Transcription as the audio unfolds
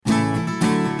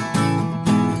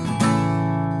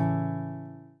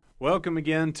Welcome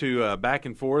again to Back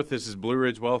and Forth. This is Blue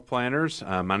Ridge Wealth Planners.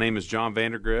 My name is John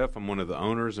Vandergriff. I'm one of the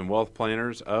owners and wealth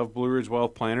planners of Blue Ridge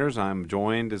Wealth Planners. I'm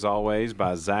joined, as always,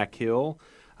 by Zach Hill,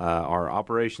 our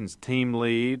operations team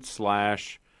lead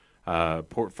 /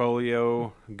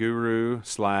 portfolio guru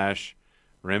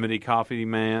 / remedy coffee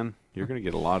man. You're going to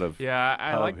get a lot of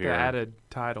I like here. the added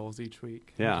titles each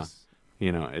week. Yeah.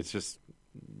 It's just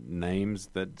names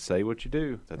that say what you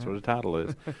do. That's what a title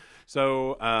is.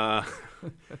 So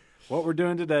what we're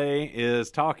doing today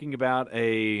is talking about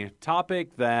a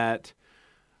topic that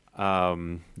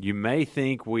you may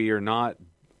think we are not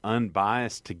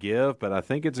unbiased to give, but I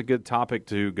think it's a good topic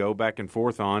to go back and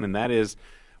forth on, and that is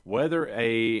whether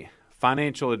a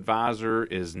financial advisor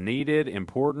is needed,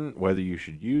 important, whether you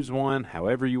should use one,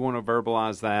 however you want to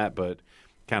verbalize that, but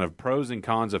kind of pros and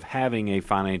cons of having a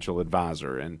financial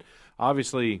advisor. And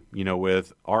obviously,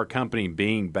 with our company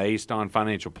being based on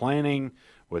financial planning,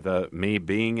 with me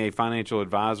being a financial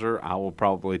advisor, I will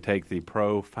probably take the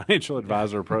pro financial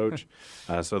advisor approach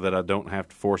so that I don't have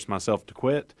to force myself to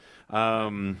quit.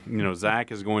 Zach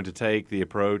is going to take the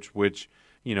approach which,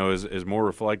 is more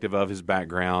reflective of his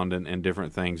background and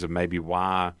different things of maybe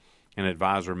why an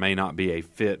advisor may not be a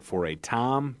fit for a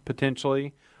time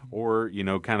potentially, or,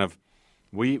 kind of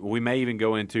we may even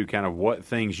go into kind of what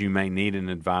things you may need an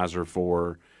advisor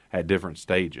for at different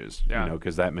stages,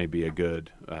 because that may be a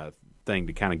good thing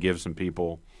to kind of give some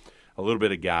people a little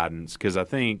bit of guidance. Because I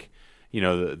think,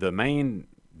 the main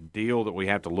deal that we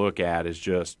have to look at is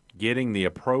just getting the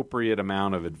appropriate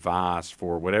amount of advice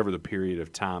for whatever the period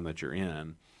of time that you're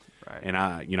in. Right. And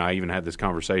I even had this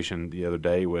conversation the other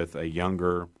day with a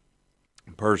younger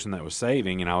person that was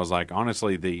saving, and I was like,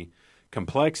 honestly, the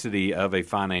complexity of a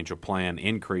financial plan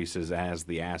increases as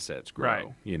the assets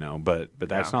grow, right. But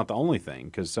that's not the only thing,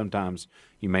 because sometimes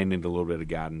you may need a little bit of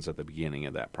guidance at the beginning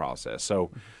of that process. So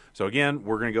again,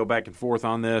 we're going to go back and forth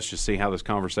on this, just see how this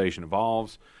conversation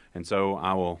evolves. And so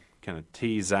I will kind of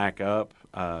tee Zach up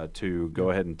to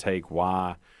go ahead and take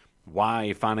why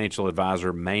a financial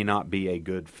advisor may not be a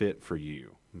good fit for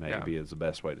you. Maybe is the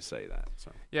best way to say that. So.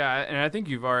 Yeah, and I think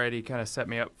you've already kind of set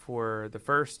me up for the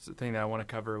first thing that I want to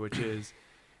cover, which is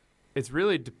it's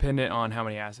really dependent on how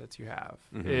many assets you have.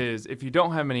 Mm-hmm. Is if you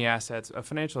don't have many assets, a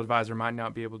financial advisor might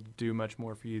not be able to do much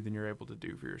more for you than you're able to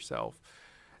do for yourself.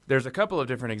 There's a couple of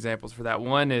different examples for that.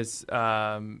 One is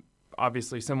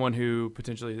obviously someone who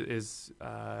potentially is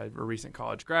a recent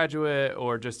college graduate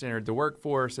or just entered the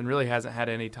workforce and really hasn't had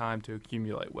any time to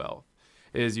accumulate wealth.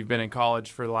 Is you've been in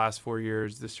college for the last 4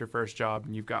 years, this is your first job,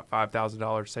 and you've got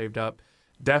 $5,000 saved up,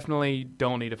 definitely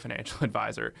don't need a financial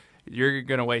advisor. You're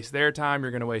going to waste their time.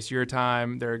 You're going to waste your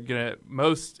time.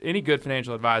 Any good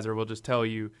financial advisor will just tell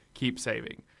you, keep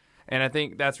saving. And I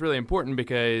think that's really important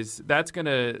because that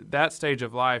stage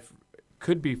of life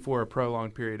could be for a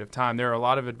prolonged period of time. There are a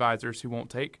lot of advisors who won't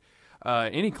take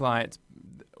any clients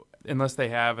unless they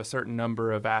have a certain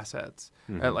number of assets,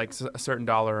 at like a certain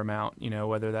dollar amount,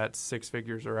 whether that's six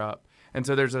figures or up. And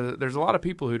so there's a lot of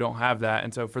people who don't have that.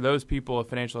 And so for those people, a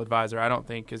financial advisor, I don't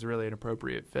think is really an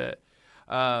appropriate fit.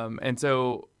 And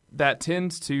so that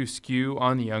tends to skew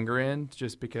on the younger end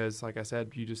just because, like I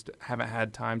said, you just haven't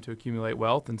had time to accumulate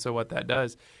wealth. And so what that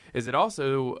does is it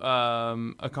also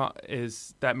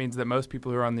that means that most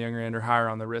people who are on the younger end are higher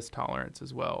on the risk tolerance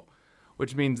as well,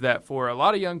 which means that for a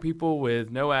lot of young people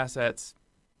with no assets,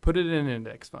 put it in an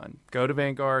index fund. Go to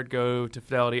Vanguard, go to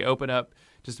Fidelity, open up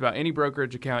just about any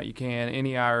brokerage account you can,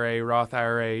 any IRA, Roth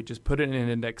IRA, just put it in an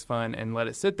index fund and let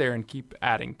it sit there and keep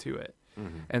adding to it.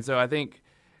 Mm-hmm. And so I think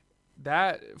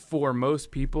that for most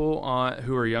people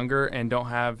who are younger and don't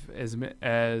have as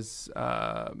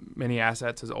many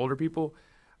assets as older people,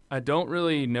 I don't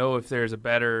really know if there's a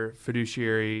better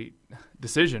fiduciary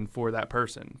decision for that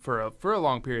person for a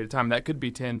long period of time. That could be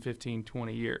 10, 15,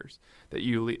 20 years that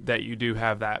you do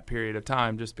have that period of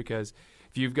time, just because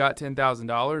if you've got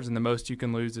 $10,000 and the most you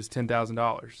can lose is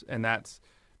 $10,000, and that's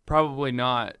probably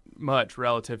not much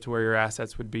relative to where your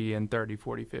assets would be in 30,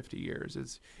 40, 50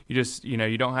 years.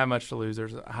 You don't have much to lose.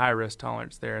 There's a high risk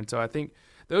tolerance there. And so I think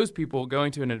those people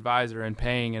going to an advisor and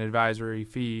paying an advisory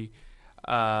fee,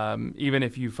 even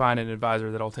if you find an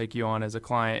advisor that'll take you on as a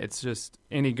client, it's just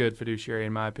any good fiduciary,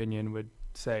 in my opinion, would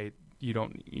say you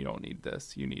don't need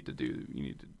this. You need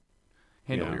to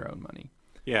handle your own money.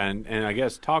 Yeah, and I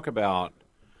guess talk about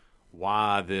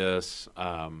why this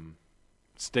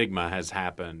stigma has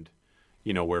happened,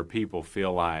 where people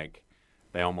feel like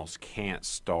they almost can't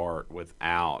start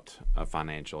without a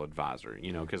financial advisor,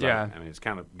 because I mean, it's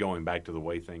kind of going back to the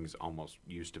way things almost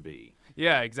used to be.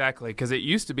 Yeah, exactly, because it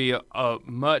used to be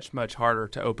much, much harder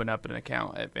to open up an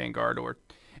account at Vanguard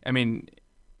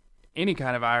any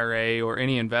kind of IRA or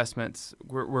any investments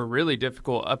were really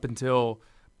difficult up until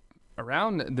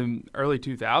around the early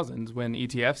 2000s when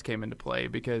ETFs came into play,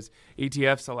 because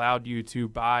ETFs allowed you to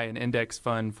buy an index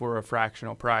fund for a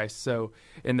fractional price. So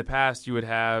in the past, you would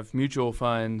have mutual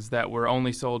funds that were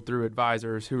only sold through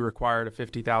advisors who required a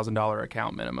 $50,000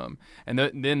 account minimum. And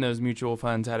then those mutual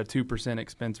funds had a 2%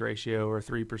 expense ratio or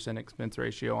 3% expense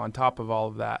ratio on top of all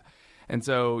of that. And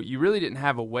so you really didn't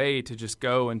have a way to just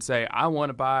go and say, I want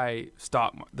to buy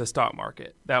the stock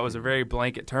market. That was a very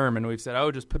blanket term, and we've said,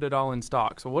 oh, just put it all in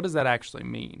stock. So what does that actually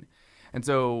mean? And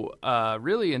so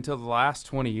really until the last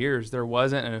 20 years, there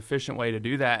wasn't an efficient way to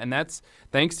do that. And that's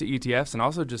thanks to ETFs and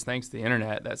also just thanks to the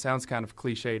internet. That sounds kind of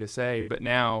cliche to say, but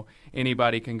now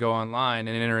anybody can go online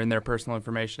and enter in their personal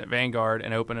information at Vanguard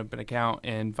and open up an account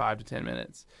in 5 to 10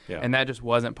 minutes. Yeah. And that just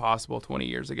wasn't possible 20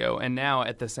 years ago. And now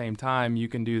at the same time, you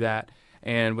can do that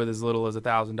and with as little as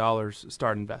 $1,000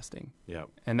 start investing. Yep.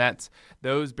 And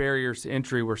those barriers to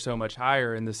entry were so much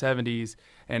higher in the 70s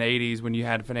and 80s when you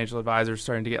had financial advisors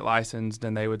starting to get licensed,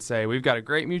 and they would say, we've got a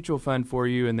great mutual fund for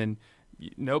you, and then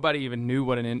nobody even knew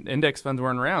what index funds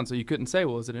weren't around, so you couldn't say,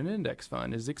 well, is it an index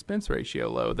fund? Is expense ratio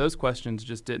low? Those questions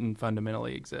just didn't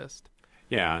fundamentally exist.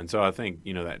 Yeah, and so I think,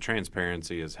 that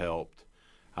transparency has helped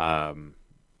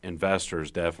investors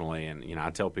definitely, and,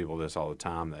 I tell people this all the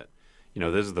time that,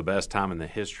 this is the best time in the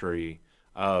history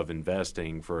of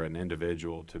investing for an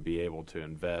individual to be able to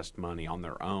invest money on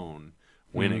their own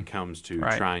when it comes to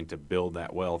trying to build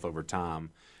that wealth over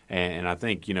time. And I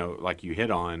think, like you hit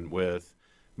on with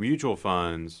mutual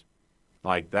funds,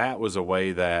 like that was a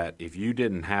way that if you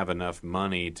didn't have enough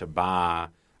money to buy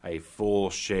a full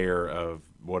share of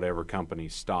whatever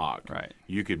company's stock,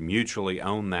 you could mutually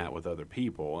own that with other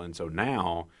people. And so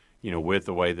now, with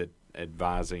the way that with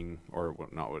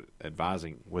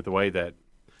the way that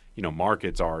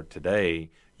markets are today,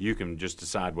 you can just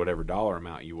decide whatever dollar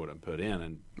amount you want to put in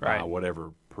and buy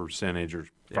whatever percentage or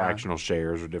fractional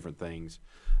shares or different things.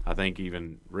 I think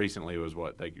even recently was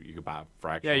you could buy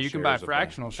fractional shares. Yeah, you can buy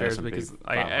fractional shares because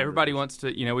everybody wants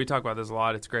to, we talk about this a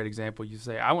lot. It's a great example. You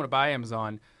say, I want to buy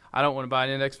Amazon. I don't want to buy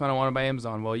an index fund. I want to buy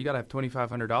Amazon. Well, you got to have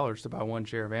 $2,500 to buy one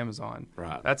share of Amazon.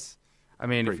 Right.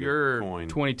 If you're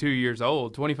 22 years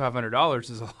old,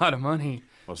 $2,500 is a lot of money.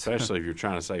 Well, especially if you're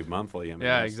trying to save monthly.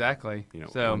 Yeah, exactly.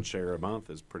 So one share a month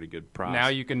is a pretty good price. Now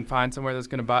you can find somewhere that's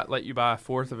going to let you buy a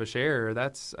fourth of a share.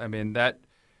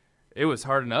 It was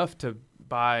hard enough to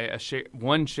buy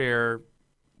one share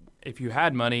if you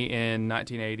had money in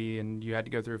 1980 and you had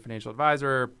to go through a financial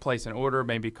advisor, place an order,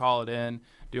 maybe call it in,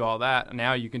 do all that.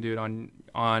 Now you can do it on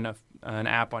an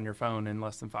app on your phone in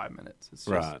less than 5 minutes. It's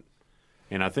just, right.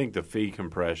 And I think the fee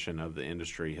compression of the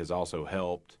industry has also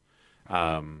helped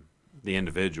the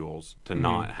individuals to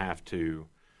not have to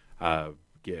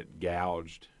get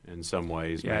gouged in some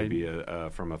ways, maybe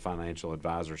from a financial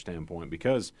advisor standpoint.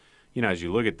 Because, as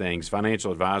you look at things,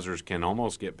 financial advisors can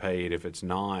almost get paid if it's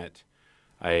not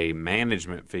a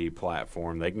management fee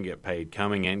platform. They can get paid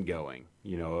coming and going,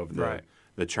 of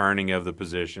the churning of the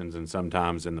positions. And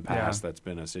sometimes in the past that's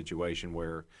been a situation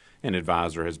where an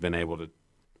advisor has been able to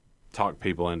talk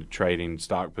people into trading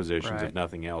stock positions, if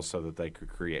nothing else, so that they could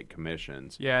create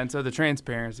commissions. Yeah, and so the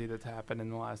transparency that's happened in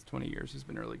the last 20 years has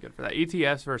been really good for that.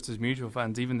 ETFs versus mutual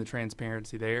funds, even the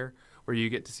transparency there, where you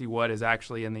get to see what is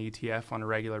actually in the ETF on a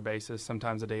regular basis,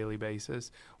 sometimes a daily basis,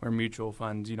 where mutual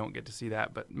funds, you don't get to see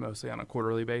that, but mostly on a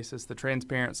quarterly basis. The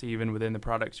transparency even within the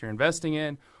products you're investing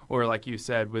in, or like you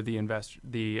said, with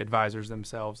the advisors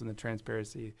themselves and the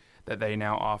transparency that they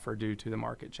now offer due to the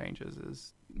market changes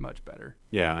is much better.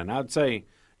 Yeah, and I'd say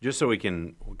just so we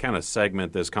can kind of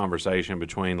segment this conversation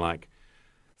between like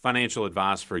financial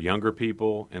advice for younger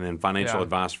people and then financial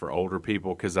advice for older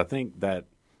people, because I think that,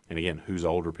 and again, who's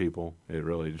older people? It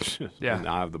really is in the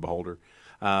eye of the beholder.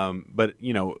 But,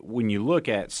 when you look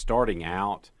at starting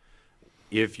out,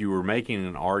 if you were making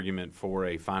an argument for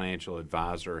a financial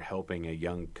advisor helping a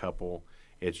young couple,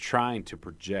 it's trying to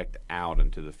project out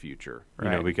into the future,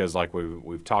 because like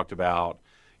we've talked about,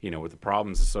 with the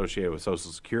problems associated with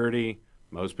Social Security,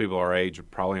 most people our age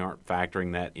probably aren't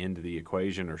factoring that into the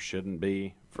equation or shouldn't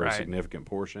be for a significant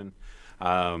portion.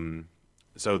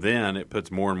 So then it puts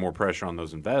more and more pressure on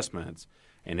those investments.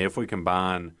 And if we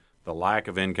combine the lack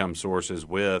of income sources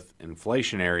with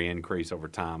inflationary increase over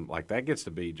time, like that gets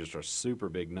to be just a super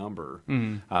big number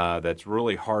that's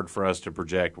really hard for us to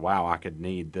project, wow, I could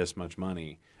need this much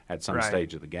money at some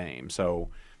stage of the game. So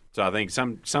I think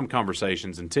some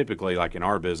conversations, and typically like in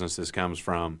our business, this comes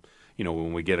from,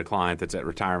 when we get a client that's at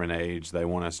retirement age, they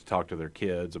want us to talk to their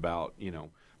kids about,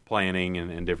 planning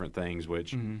and different things,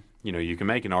 which, you can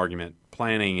make an argument.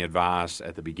 Planning advice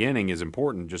at the beginning is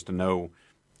important just to know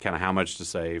kind of how much to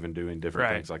save and doing different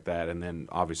Right. things like that. And then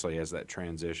obviously as that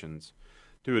transitions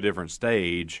to a different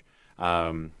stage,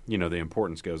 the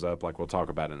importance goes up, like we'll talk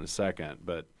about in a second.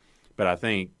 But I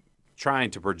think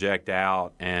trying to project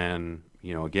out and,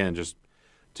 again, just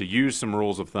to use some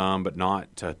rules of thumb, but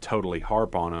not to totally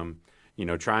harp on them,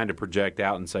 trying to project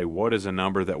out and say, what is a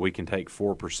number that we can take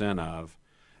 4% of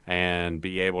and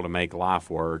be able to make life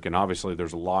work? And obviously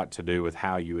there's a lot to do with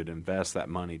how you would invest that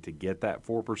money to get that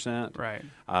 4%. Right.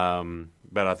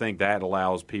 But I think that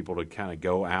allows people to kind of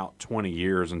go out 20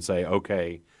 years and say,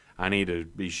 okay, I need to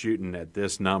be shooting at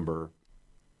this number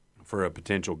for a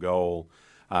potential goal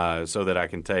so that I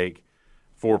can take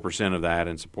 4% of that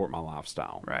and support my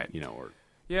lifestyle. Right.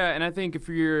 Yeah, and I think if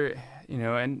you're,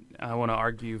 and I want to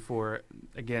argue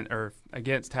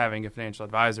against having a financial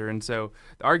advisor. And so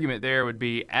the argument there would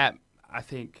be I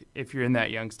think if you're in that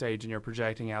young stage and you're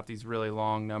projecting out these really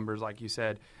long numbers, like you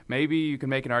said, maybe you can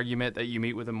make an argument that you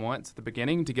meet with them once at the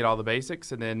beginning to get all the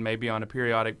basics, and then maybe on a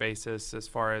periodic basis as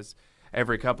far as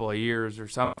every couple of years or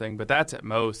something. But that's at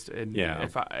most. And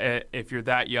if you're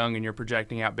that young and you're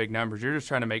projecting out big numbers, you're just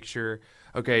trying to make sure,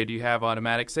 okay, do you have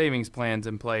automatic savings plans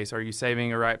in place? Are you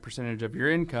saving a right percentage of your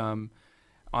income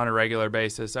on a regular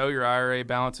basis? Oh, your IRA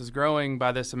balance is growing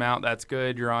by this amount. That's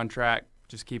good. You're on track.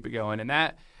 Just keep it going.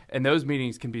 And those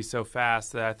meetings can be so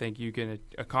fast that I think you can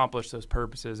accomplish those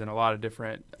purposes in a lot of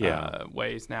different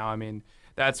ways now. I mean,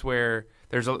 that's where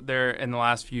there in the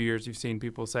last few years you've seen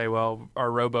people say, well,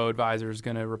 our robo-advisor is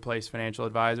going to replace financial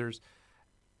advisors.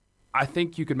 I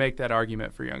think you could make that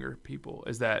argument for younger people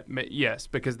is that, yes,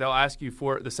 because they'll ask you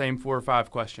the same 4 or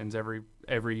 5 questions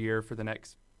every year for the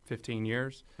next 15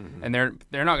 years. Mm-hmm. And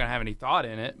they're not going to have any thought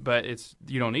in it, but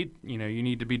you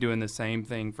need to be doing the same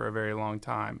thing for a very long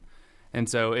time. And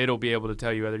so it'll be able to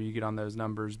tell you whether you get on those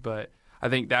numbers. But I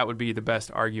think that would be the best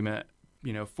argument,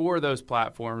 for those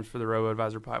platforms, for the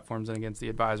robo-advisor platforms, and against the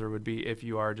advisor would be if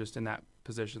you are just in that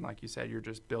position, like you said, you're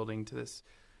just building to this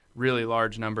really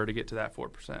large number to get to that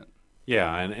 4%.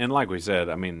 Yeah, and like we said,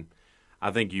 I mean,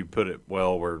 I think you put it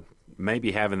well. We're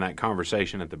maybe having that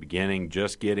conversation at the beginning,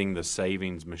 just getting the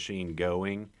savings machine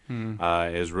going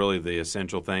is really the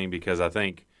essential thing, because I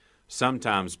think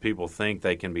sometimes people think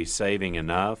they can be saving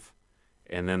enough,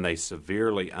 and then they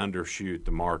severely undershoot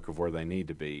the mark of where they need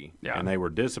to be. Yeah. And they were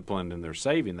disciplined in their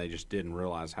saving. They just didn't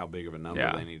realize how big of a number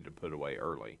they needed to put away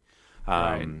early.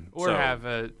 Right. Or have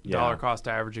a dollar cost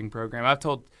averaging program.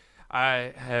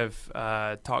 I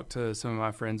have talked to some of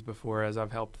my friends before as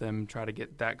I've helped them try to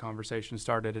get that conversation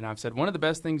started, and I've said one of the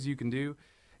best things you can do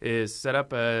is set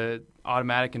up a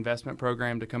automatic investment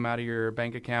program to come out of your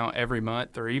bank account every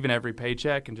month or even every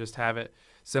paycheck, and just have it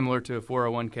similar to a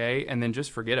 401k, and then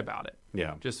just forget about it.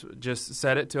 Yeah. Just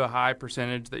set it to a high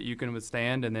percentage that you can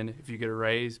withstand, and then if you get a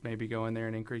raise, maybe go in there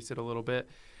and increase it a little bit.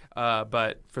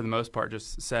 But for the most part,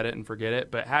 just set it and forget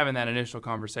it. But having that initial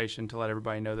conversation to let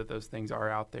everybody know that those things are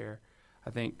out there,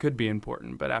 I think could be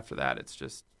important. But after that, it's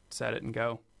just set it and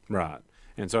go. Right.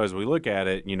 And so as we look at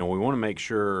it, we want to make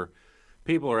sure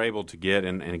people are able to get,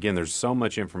 and again, there's so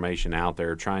much information out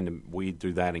there, trying to weed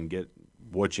through that and get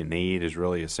what you need is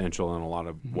really essential in a lot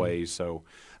of ways. So,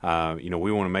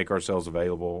 we want to make ourselves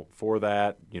available for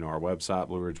that. Our website,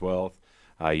 Blue Ridge Wealth.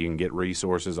 You can get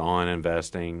resources on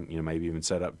investing, maybe even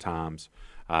set up times.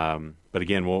 But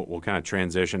again, we'll kind of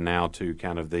transition now to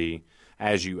kind of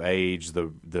as you age, the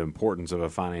importance of a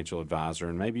financial advisor,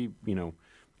 and maybe,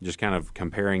 just kind of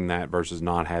comparing that versus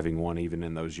not having one even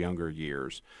in those younger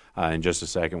years in just a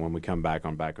second when we come back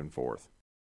on Back and Forth.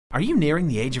 Are you nearing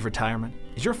the age of retirement?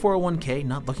 Is your 401k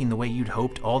not looking the way you'd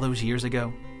hoped all those years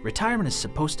ago? Retirement is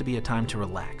supposed to be a time to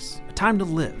relax, a time to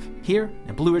live. Here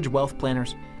at Blue Ridge Wealth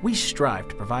Planners, we strive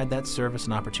to provide that service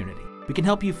and opportunity. We can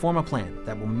help you form a plan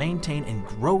that will maintain and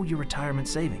grow your retirement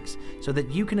savings so that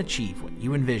you can achieve what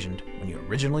you envisioned when you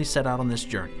originally set out on this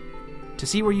journey. To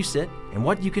see where you sit and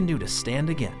what you can do to stand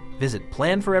again, visit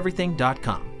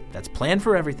planforeverything.com. That's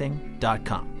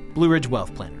planforeverything.com. Blue Ridge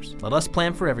Wealth Planners. Let us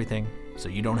plan for everything so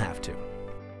you don't have to.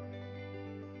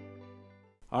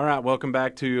 All right, welcome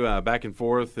back to Back and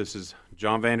Forth. This is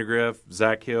John Vandergriff,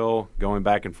 Zach Hill, going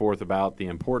back and forth about the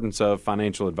importance of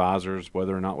financial advisors,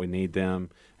 whether or not we need them,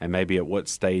 and maybe at what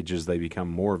stages they become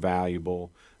more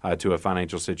valuable to a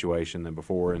financial situation than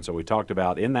before. And so we talked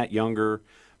about in that younger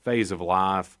phase of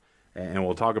life, and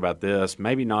we'll talk about this,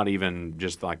 maybe not even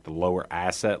just like the lower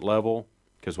asset level,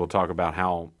 because we'll talk about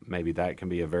how maybe that can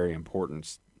be a very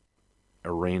important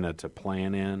arena to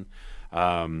plan in.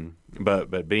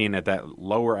 But being at that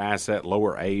lower asset,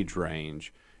 lower age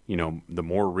range, the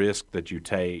more risk that you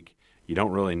take, you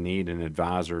don't really need an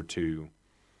advisor to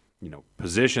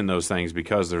position those things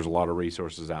because there's a lot of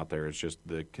resources out there. It's just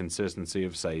the consistency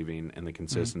of saving and the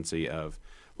consistency of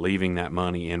leaving that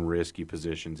money in risky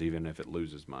positions, even if it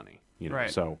loses money. Right.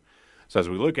 So as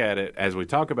we look at it, as we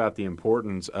talk about the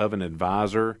importance of an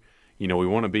advisor, we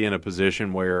want to be in a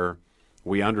position where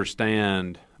we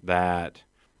understand that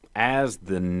as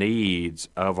the needs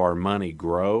of our money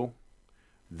grow,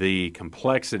 the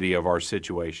complexity of our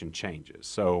situation changes.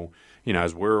 So,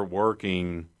 as we're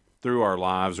working through our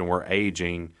lives and we're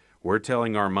aging, we're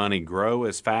telling our money grow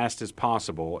as fast as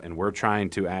possible, and we're trying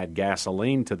to add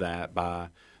gasoline to that by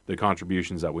the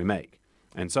contributions that we make.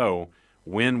 And so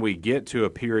when we get to a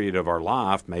period of our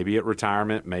life, maybe at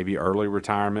retirement, maybe early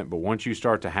retirement, but once you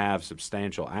start to have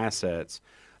substantial assets,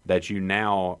 that you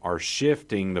now are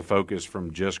shifting the focus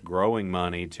from just growing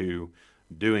money to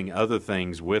doing other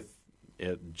things with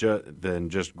it than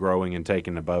just growing and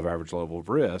taking an above average level of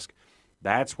risk,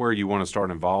 that's where you want to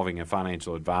start involving a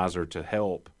financial advisor to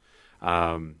help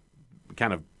kind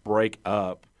of break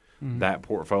up that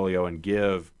portfolio and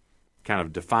give kind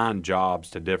of defined jobs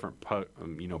to different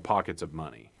pockets of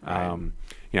money. Right.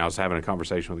 I was having a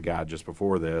conversation with a guy just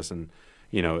before this, and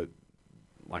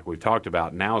like we've talked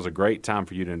about, now is a great time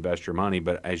for you to invest your money.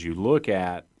 But as you look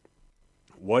at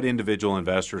what individual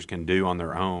investors can do on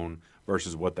their own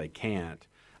versus what they can't,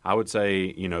 I would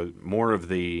say more of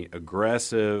the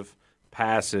aggressive,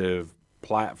 passive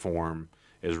platform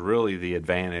is really the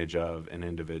advantage of an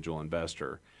individual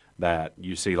investor that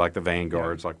you see, like the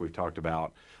Vanguards, like we've talked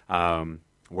about,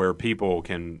 where people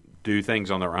can do things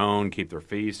on their own, keep their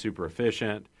fees super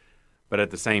efficient, but at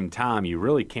the same time, you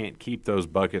really can't keep those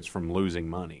buckets from losing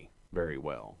money very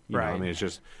well. You know, I mean, it's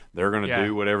just they're going to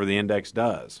do whatever the index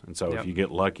does. And so if you get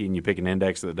lucky and you pick an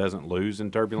index that doesn't lose in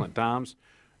turbulent times,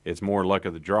 it's more luck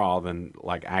of the draw than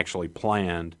like actually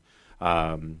planned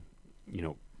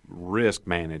risk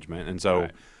management. And so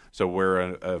so where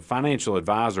a financial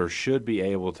advisor should be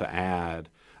able to add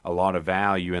a lot of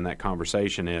value in that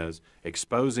conversation is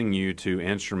exposing you to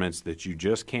instruments that you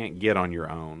just can't get on your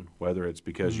own, whether it's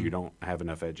because you don't have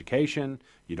enough education,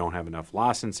 you don't have enough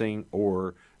licensing,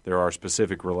 or there are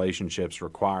specific relationships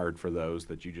required for those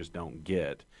that you just don't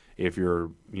get if you're,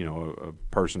 a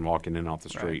person walking in off the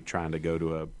street trying to go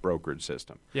to a brokerage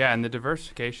system. Yeah, and the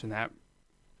diversification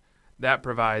that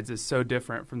provides is so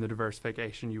different from the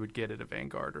diversification you would get at a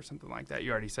Vanguard or something like that.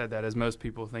 You already said that, as most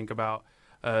people think about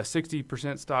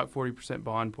 60% stock, 40%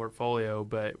 bond portfolio,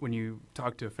 but when you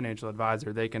talk to a financial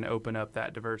advisor, they can open up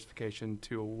that diversification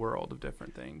to a world of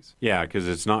different things. Yeah, because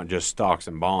it's not just stocks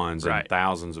and bonds and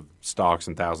thousands of stocks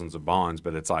and thousands of bonds,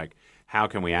 but it's like, how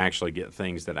can we actually get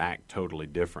things that act totally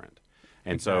different?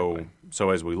 And so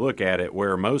as we look at it,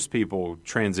 where most people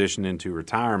transition into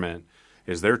retirement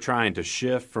is they're trying to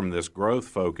shift from this growth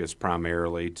focus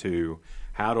primarily to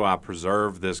how do I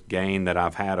preserve this gain that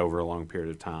I've had over a long period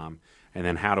of time, and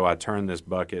then how do I turn this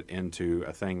bucket into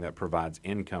a thing that provides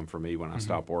income for me when I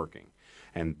stop working?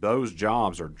 And those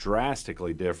jobs are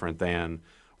drastically different than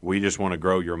we just want to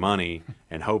grow your money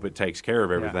and hope it takes care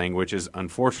of everything, which is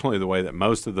unfortunately the way that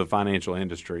most of the financial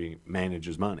industry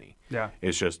manages money. Yeah.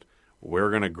 It's just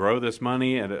we're going to grow this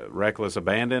money at a reckless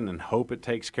abandon and hope it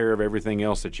takes care of everything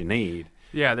else that you need.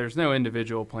 Yeah, there's no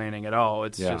individual planning at all.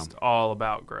 It's just all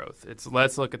about growth. It's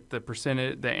let's look at the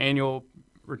percentage, the annual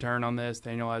return on this,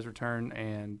 the annualized return,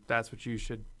 and that's what you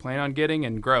should plan on getting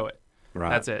and grow it. Right.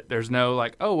 That's it. There's no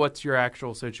like, oh, what's your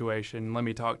actual situation? Let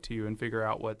me talk to you and figure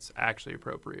out what's actually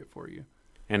appropriate for you.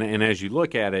 And as you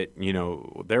look at it,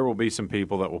 there will be some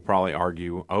people that will probably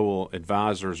argue, oh, well,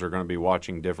 advisors are going to be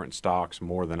watching different stocks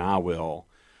more than I will.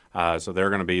 So they're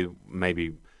going to be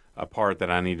maybe a part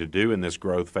that I need to do in this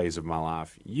growth phase of my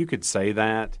life. You could say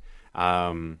that,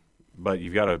 but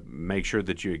you've got to make sure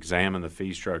that you examine the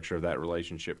fee structure of that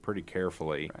relationship pretty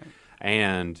carefully. Right.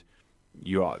 And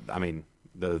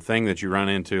the thing that you run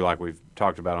into, like we've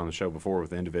talked about on the show before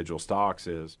with individual stocks,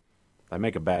 is they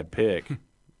make a bad pick.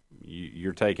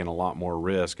 You're taking a lot more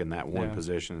risk in that one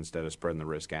position instead of spreading the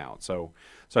risk out. So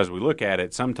as we look at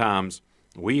it, sometimes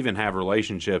we even have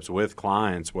relationships with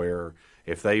clients where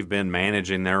if they've been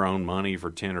managing their own money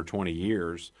for 10 or 20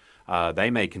 years,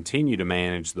 they may continue to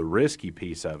manage the risky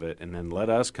piece of it and then let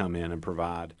us come in and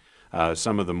provide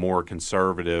some of the more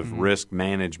conservative risk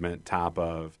management type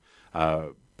of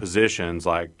positions,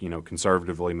 like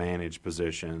conservatively managed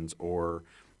positions, or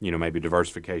maybe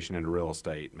diversification into real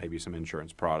estate, maybe some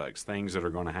insurance products, things that are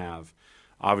going to have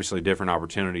obviously different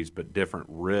opportunities but different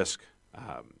risk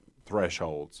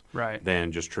thresholds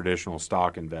than just traditional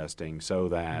stock investing, so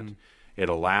that it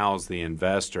allows the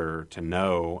investor to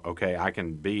know, okay, I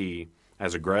can be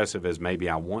as aggressive as maybe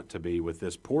I want to be with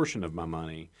this portion of my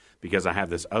money because I have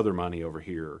this other money over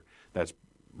here that's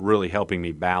really helping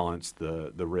me balance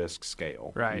the risk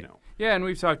scale. Right. Yeah, and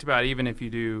we've talked about even if you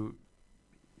do,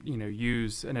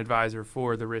 use an advisor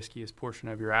for the riskiest portion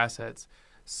of your assets,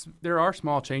 there are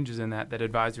small changes in that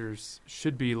advisors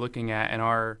should be looking at and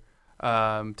are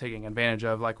taking advantage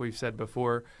of. Like we've said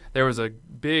before, there was a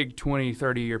big 20,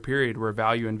 30-year period where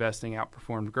value investing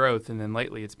outperformed growth, and then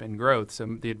lately it's been growth.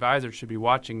 So the advisor should be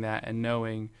watching that and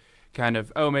knowing kind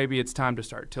of, maybe it's time to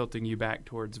start tilting you back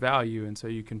towards value, and so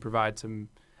you can provide some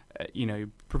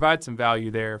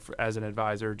value there as an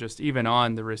advisor, just even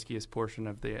on the riskiest portion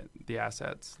of the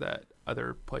assets that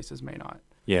other places may not.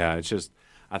 Yeah, it's just,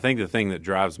 I think the thing that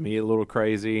drives me a little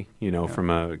crazy, from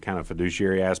a kind of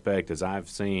fiduciary aspect, is I've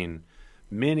seen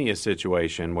many a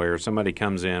situation where somebody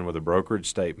comes in with a brokerage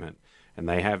statement and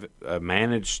they have a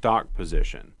managed stock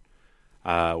position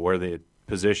where the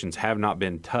positions have not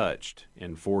been touched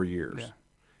in 4 years. Yeah.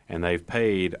 And they've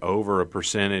paid over a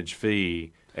percentage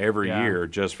fee every year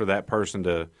just for that person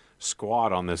to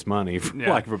squat on this money, for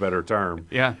lack of a better term.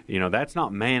 Yeah. That's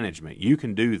not management. You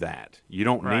can do that. You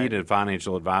don't need a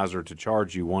financial advisor to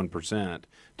charge you 1%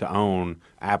 to own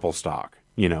Apple stock.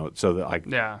 So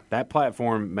that that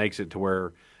platform makes it to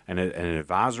where an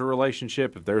advisor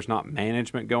relationship, if there's not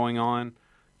management going on,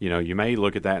 you may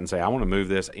look at that and say, I want to move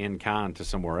this in kind to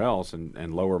somewhere else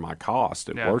and lower my cost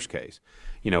at worst case.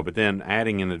 But then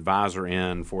adding an advisor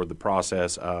in for the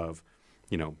process of,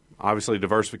 obviously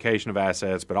diversification of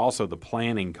assets, but also the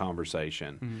planning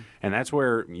conversation. Mm-hmm. And that's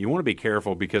where you want to be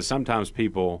careful, because sometimes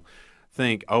people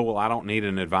think, I don't need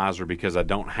an advisor because I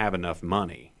don't have enough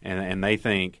money. And they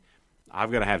think,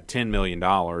 I've got to have $10 million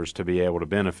to be able to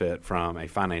benefit from a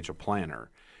financial planner.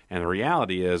 And the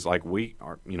reality is, like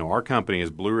our company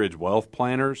is Blue Ridge Wealth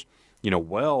Planners.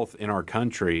 Wealth in our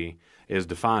country is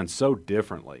defined so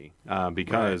differently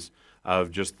because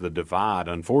of just the divide,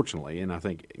 unfortunately. And I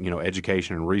think,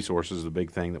 education and resources is a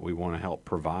big thing that we want to help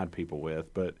provide people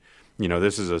with. But,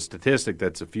 this is a statistic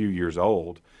that's a few years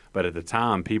old. But at the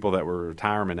time, people that were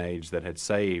retirement age that had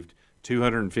saved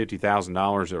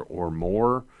 $250,000 or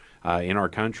more in our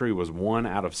country was 1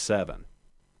 out of 7.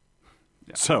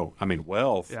 Yeah. So,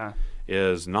 wealth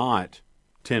is not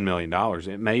 $10 million.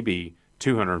 It may be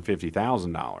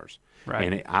 $250,000.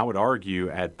 Right. And I would argue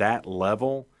at that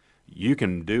level, you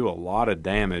can do a lot of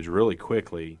damage really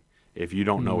quickly if you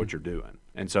don't know what you're doing.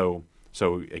 And so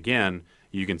again,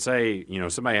 you can say,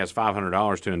 somebody has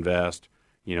 $500 to invest.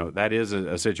 That is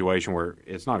a situation where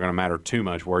it's not going to matter too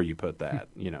much where you put that.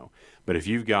 But if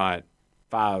you've got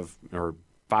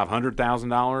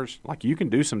 $500,000, you can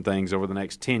do some things over the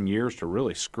next 10 years to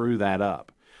really screw that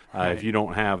up if you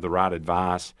don't have the right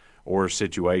advice or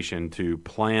situation to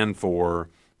plan for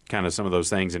kind of some of those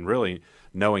things and really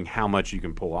knowing how much you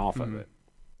can pull off of it.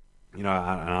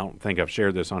 I don't think I've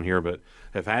shared this on here, but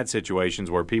have had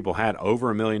situations where people had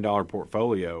over $1 million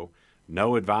portfolio.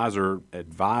 No advisor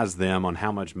advised them on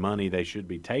how much money they should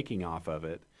be taking off of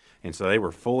it. And so they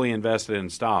were fully invested in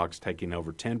stocks, taking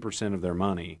over 10% of their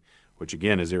money, which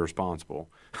again is irresponsible,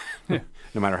 no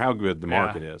matter how good the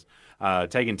market is.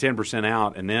 Taking 10%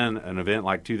 out, and then an event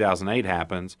like 2008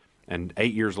 happens, and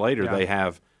 8 years later they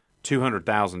have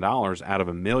 $200,000 out of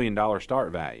 $1 million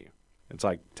start value. It's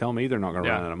like, tell me they're not going to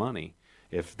run out of money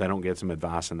if they don't get some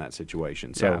advice in that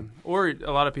situation. So, or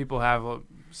a lot of people have a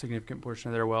significant portion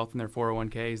of their wealth in their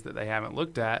 401ks that they haven't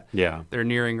looked at. Yeah. They're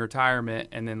nearing retirement,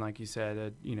 and then, like you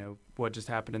said, what just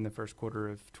happened in the first quarter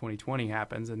of 2020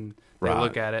 happens, and they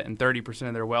look at it, and 30%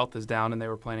 of their wealth is down, and they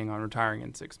were planning on retiring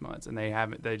in 6 months, and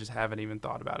they just haven't even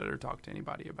thought about it or talked to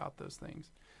anybody about those things.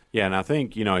 Yeah, and I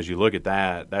think, as you look at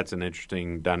that, that's an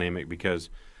interesting dynamic because,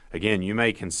 again, you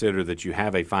may consider that you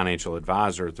have a financial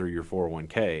advisor through your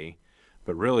 401k,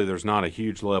 but really there's not a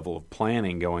huge level of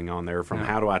planning going on there from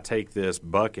how do I take this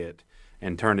bucket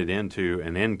and turn it into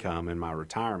an income in my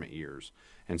retirement years.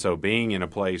 And so being in a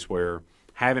place where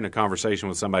having a conversation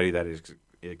with somebody that is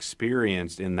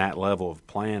experienced in that level of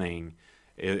planning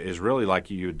is really like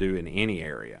you would do in any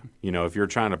area. If you're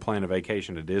trying to plan a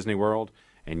vacation to Disney World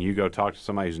and you go talk to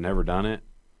somebody who's never done it,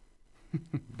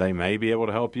 they may be able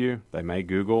to help you. They may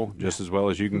Google just as well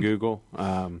as you can Google.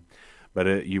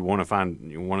 But you want to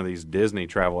find one of these Disney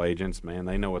travel agents, man,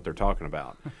 they know what they're talking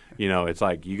about. It's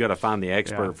like you got to find the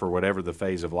expert for whatever the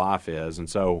phase of life is. And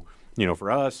so,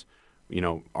 for us,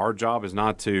 our job is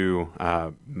not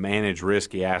to manage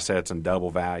risky assets and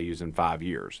double values in 5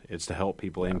 years. It's to help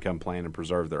people income plan and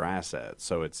preserve their assets.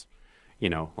 So it's,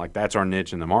 that's our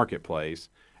niche in the marketplace.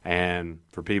 And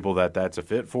for people that's a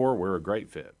fit for, we're a great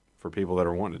fit. For people that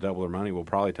are wanting to double their money, we'll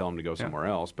probably tell them to go somewhere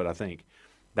else. But I think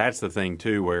that's the thing,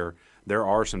 too, where there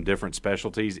are some different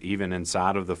specialties even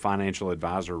inside of the financial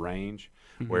advisor range.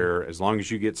 where as long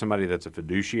as you get somebody that's a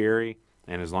fiduciary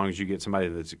and as long as you get somebody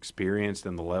that's experienced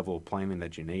in the level of planning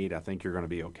that you need, I think you're going to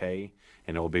be okay,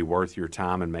 and it'll be worth your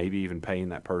time and maybe even paying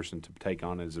that person to take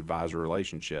on his advisor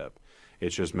relationship.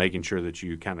 It's just making sure that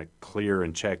you kind of clear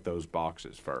and check those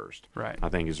boxes first. Right. I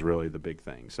think is really the big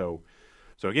thing. So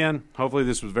again, hopefully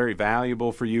this was very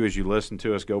valuable for you as you listen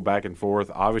to us go back and forth.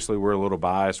 Obviously, we're a little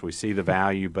biased. We see the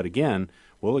value. But again,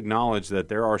 we'll acknowledge that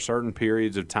there are certain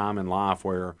periods of time in life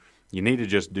where you need to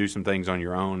just do some things on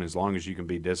your own as long as you can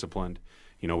be disciplined.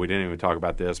 We didn't even talk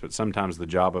about this, but sometimes the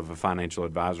job of a financial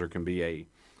advisor can be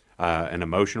an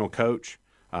emotional coach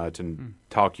to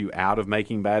talk you out of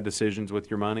making bad decisions with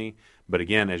your money. But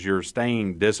again, as you're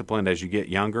staying disciplined as you get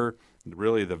younger,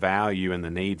 really the value and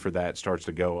the need for that starts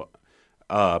to go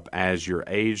up as your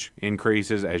age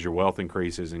increases, as your wealth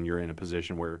increases, and you're in a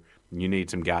position where you need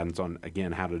some guidance on,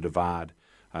 again, how to divide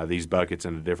these buckets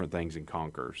into different things and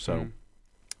conquer. So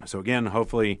again,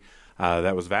 hopefully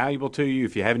that was valuable to you.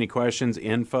 If you have any questions,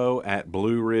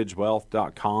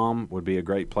 info@blueridgewealth.com would be a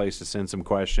great place to send some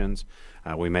questions.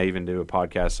 We may even do a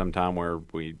podcast sometime where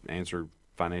we answer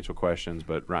financial questions,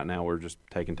 but right now we're just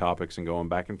taking topics and going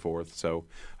back and forth. So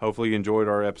hopefully you enjoyed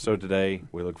our episode today.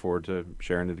 We look forward to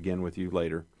sharing it again with you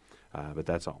later. But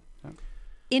that's all.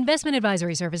 Investment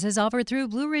advisory services offered through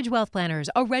Blue Ridge Wealth Planners,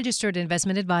 a registered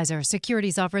investment advisor.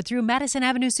 Securities offered through Madison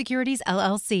Avenue Securities,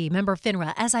 LLC, member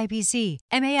FINRA, SIPC,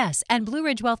 MAS, and Blue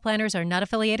Ridge Wealth Planners are not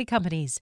affiliated companies.